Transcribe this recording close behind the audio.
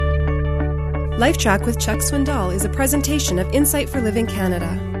LifeTrac with Chuck Swindoll is a presentation of Insight for Living Canada.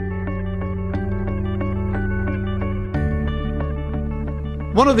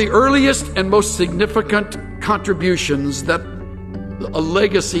 One of the earliest and most significant contributions that a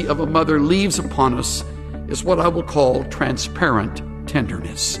legacy of a mother leaves upon us is what I will call transparent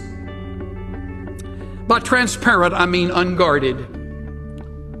tenderness. By transparent, I mean unguarded.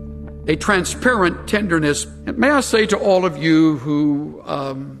 A transparent tenderness. And may I say to all of you who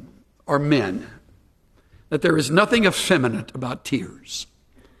are men, that there is nothing effeminate about tears.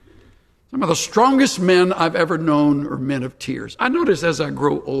 Some of the strongest men I've ever known are men of tears. I notice as I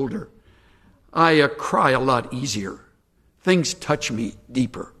grow older, I cry a lot easier. Things touch me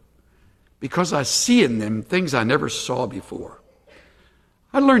deeper because I see in them things I never saw before.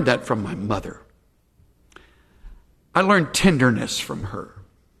 I learned that from my mother. I learned tenderness from her.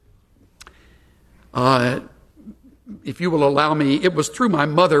 If you will allow me, it was through my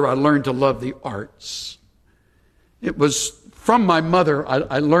mother I learned to love the arts. It was from my mother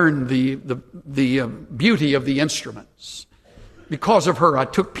I learned the beauty of the instruments. Because of her, I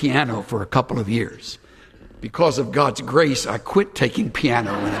took piano for a couple of years. Because of God's grace, I quit taking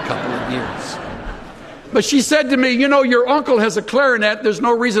piano in a couple of years. But she said to me, you know, your uncle has a clarinet. There's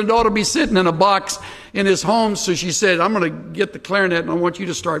no reason it ought to be sitting in a box in his home. So she said, I'm going to get the clarinet and I want you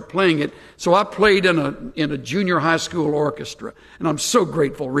to start playing it. So I played in a junior high school orchestra. And I'm so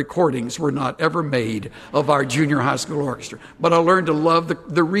grateful recordings were not ever made of our junior high school orchestra. But I learned to love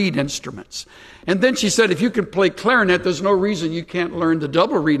the reed instruments. And then she said, if you can play clarinet, there's no reason you can't learn the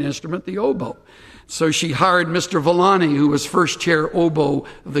double reed instrument, the oboe. So she hired Mr. Villani, who was first chair oboe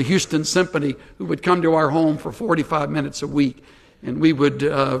of the Houston Symphony, who would come to our home for 45 minutes a week, and we would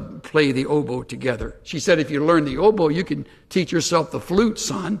play the oboe together. She said, if you learn the oboe, you can teach yourself the flute,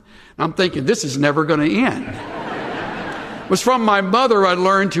 son. And I'm thinking, this is never going to end. It was from my mother I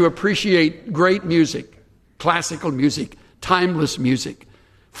learned to appreciate great music, classical music, timeless music,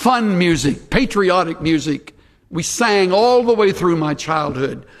 fun music, patriotic music. We sang all the way through my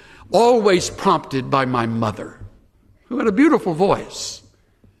childhood, always prompted by my mother, who had a beautiful voice,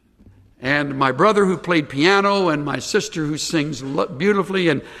 and my brother who played piano, and my sister who sings beautifully,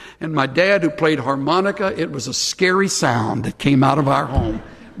 and my dad who played harmonica. It was a scary sound that came out of our home,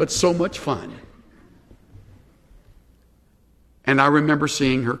 but so much fun. And I remember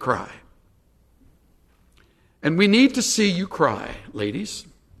seeing her cry. And we need to see you cry, ladies.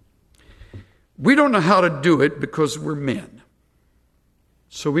 We don't know how to do it because we're men.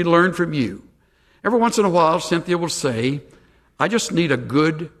 So we learn from you. Every once in a while, Cynthia will say, I just need a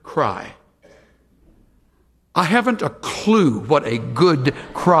good cry. I haven't a clue what a good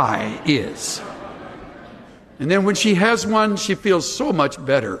cry is. And then when she has one, she feels so much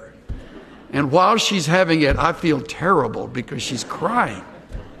better. And while she's having it, I feel terrible because she's crying.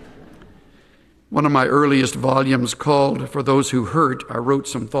 One of my earliest volumes called For Those Who Hurt, I wrote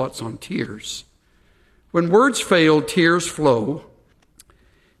some thoughts on tears. When words fail, tears flow.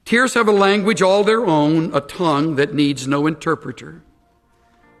 Tears have a language all their own, a tongue that needs no interpreter.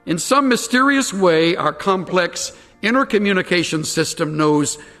 In some mysterious way, our complex intercommunication system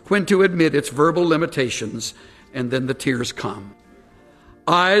knows when to admit its verbal limitations, and then the tears come.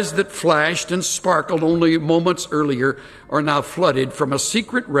 Eyes that flashed and sparkled only moments earlier are now flooded from a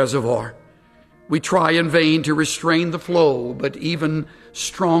secret reservoir. We try in vain to restrain the flow, but even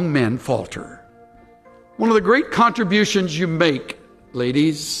strong men falter. One of the great contributions you make,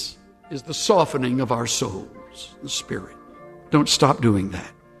 ladies, is the softening of our souls, the spirit. Don't stop doing that.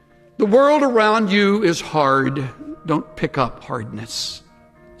 The world around you is hard. Don't pick up hardness.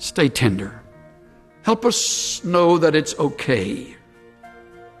 Stay tender. Help us know that it's okay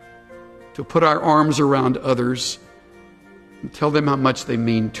to put our arms around others and tell them how much they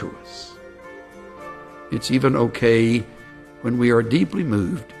mean to us. It's even okay when we are deeply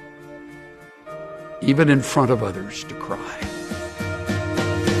moved, even in front of others, to cry.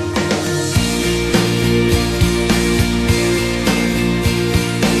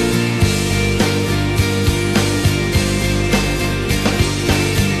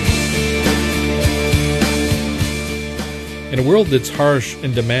 In a world that's harsh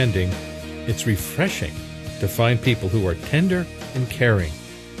and demanding, it's refreshing to find people who are tender and caring,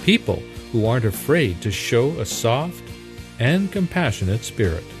 people who aren't afraid to show a soft and compassionate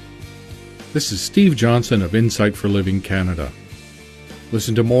spirit. This is Steve Johnson of Insight for Living Canada.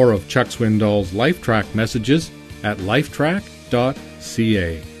 Listen to more of Chuck Swindoll's LifeTrac messages at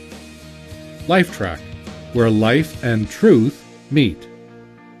lifetrac.ca. LifeTrac, where life and truth meet.